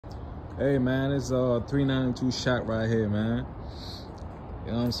Hey man, it's 392 Shot right here, man.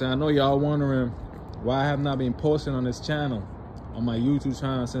 You know what I'm saying? I know y'all wondering why I have not been posting on this channel, on my YouTube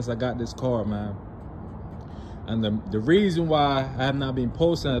channel, since I got this car, man. And the reason why I have not been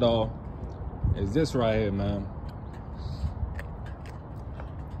posting at all is this right here, man.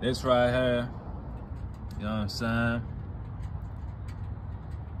 This right here. You know what I'm saying?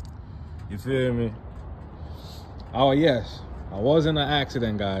 You feel me? Oh yes, I was in an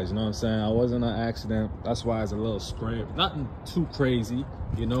accident, guys. You know what I'm saying? I was in an accident. That's why it's a little scrape. Nothing too crazy,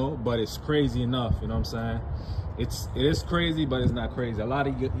 you know, but it's crazy enough. You know what I'm saying? It is crazy, but it's not crazy. A lot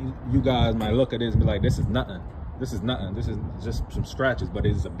of you guys might look at this and be like, this is nothing. This is nothing. This is just some scratches, but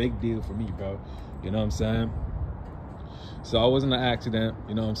it's a big deal for me, bro. You know what I'm saying? So I was in an accident.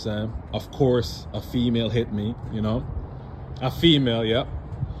 You know what I'm saying? Of course, a female hit me. You know, a female. Yep.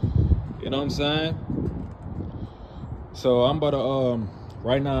 You know what I'm saying? So I'm about to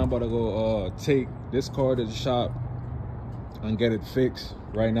right now I'm about to go take this car to the shop and get it fixed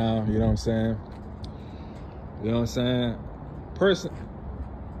right now. You know what I'm saying? You know what I'm saying?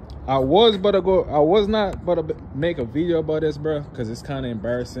 I was not about to make a video about this, bro, because it's kind of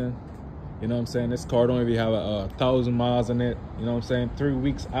embarrassing. You know what I'm saying? This car don't even have 1,000 miles on it. You know what I'm saying? 3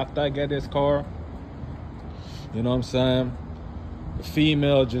 weeks after I get this car, you know what I'm saying? The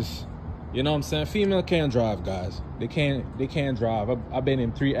female just, you know what I'm saying? Female can't drive, guys. They can't drive. I've been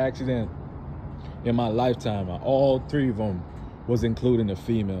in 3 accidents in my lifetime. All 3 of them was including a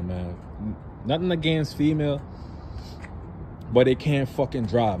female, man. Nothing against female, but they can't fucking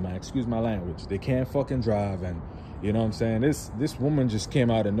drive, man. Excuse my language. They can't fucking drive. And you know what I'm saying? This woman just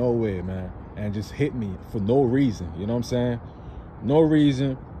came out of nowhere, man, and just hit me for no reason. You know what I'm saying? No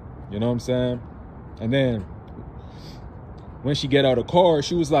reason. You know what I'm saying? And then when she get out of the car,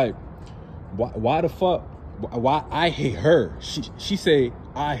 she was like, why the fuck? Why I hit her? She say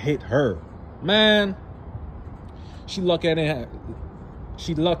I hit her. Man, she lucky I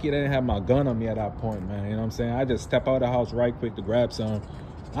didn't have my gun on me at that point, man. You know what I'm saying? I just step out of the house right quick to grab some.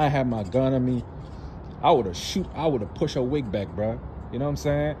 I had my gun on me. I would have pushed her wig back, bro. You know what I'm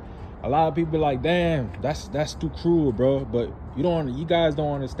saying? A lot of people be like, damn, that's too cruel, bro. But you guys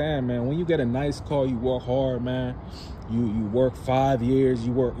don't understand, man. When you get a nice car, you work hard, man. You work 5 years,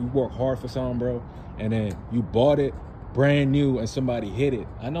 you work hard for something, bro. And then you bought it brand new and somebody hit it.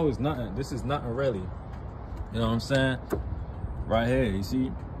 I know it's nothing. This is nothing really. You know what I'm saying? Right here, you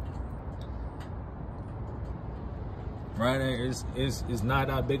see? Right there, it's not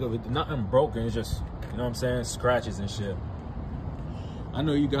that big of it. Nothing broken. It's just, you know what I'm saying, scratches and shit. I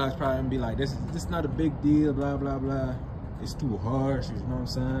know you guys probably be like, this not a big deal, blah, blah, blah. It's too harsh, you know what I'm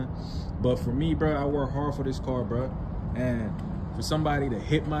saying? But for me, bro, I work hard for this car, bro. And for somebody to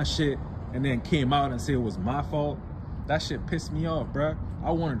hit my shit and then came out and said it was my fault, that shit pissed me off, bro.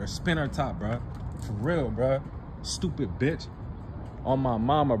 I wanted to spin her top, bro. For real, bro. Stupid bitch. On my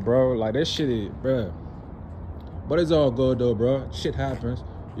mama, bro. Like, that shit is, bro. But it's all good, though, bro. Shit happens.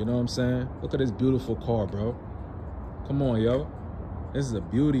 You know what I'm saying? Look at this beautiful car, bro. Come on, yo. This is a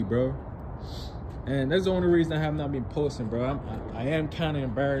beauty, bro. And that's the only reason I have not been posting, bro. I am kind of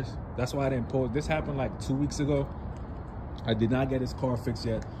embarrassed. That's why I didn't post. This happened like 2 weeks ago. I did not get this car fixed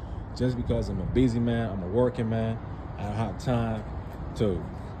yet, just because I'm a busy man. I'm a working man. I don't have time to,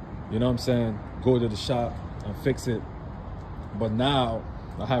 you know what I'm saying, go to the shop and fix it. But now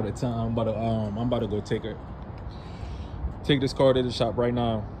I have the time. I'm about to go take this car to the shop right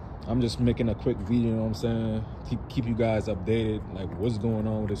now. I'm just making a quick video, you know what I'm saying? Keep you guys updated, like what's going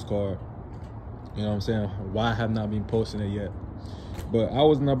on with this car. You know what I'm saying? Why I have not been posting it yet. But I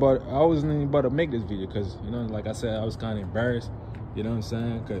wasn't even about to make this video because, you know, like I said, I was kind of embarrassed. You know what I'm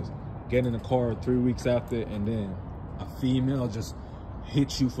saying? Because getting in the car 3 weeks after and then a female just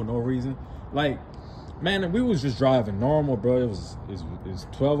hit you for no reason. Like, man, we was just driving normal, bro. It was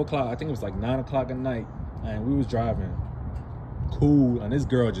 12 o'clock. I think it was like 9 o'clock at night. And we was driving cool. And this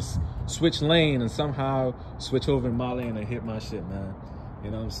girl just switched lane and somehow switch over in my lane and hit my shit, man.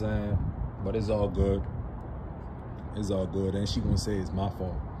 You know what I'm saying? But it's all good. It's all good. And she gonna say it's my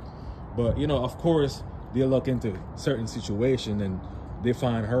fault. But, you know, of course, they'll look into certain situation and they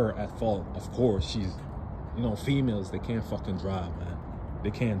find her at fault. Of course, she's, you know, females, they can't fucking drive, man.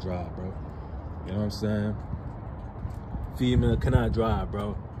 They can't drive, bro. You know what I'm saying? Female cannot drive,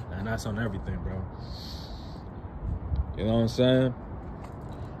 bro. And that's on everything, bro. You know what I'm saying?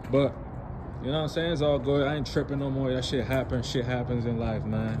 But, you know what I'm saying? It's all good. I ain't tripping no more. That shit happens. Shit happens in life,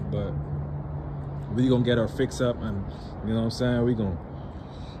 man. But we gonna get our fix up and, you know what I'm saying? We gonna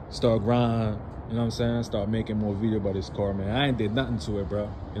start grinding. You know what I'm saying? Start making more video about this car, man. I ain't did nothing to it, bro.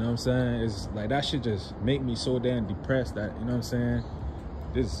 You know what I'm saying? It's like that shit just make me so damn depressed that, you know what I'm saying?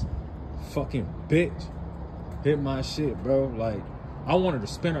 This, fucking bitch hit my shit, bro. Like, I wanted to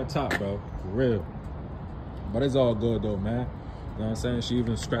spin her top, bro, for real. But it's all good though, man. You know what I'm saying? She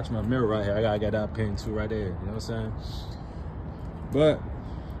even scratched my mirror right here. I gotta get that pin too right there. You know what I'm saying? But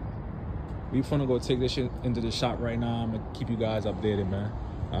we finna go take this shit into the shop right now. I'm gonna keep you guys updated, man.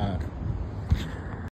 All right.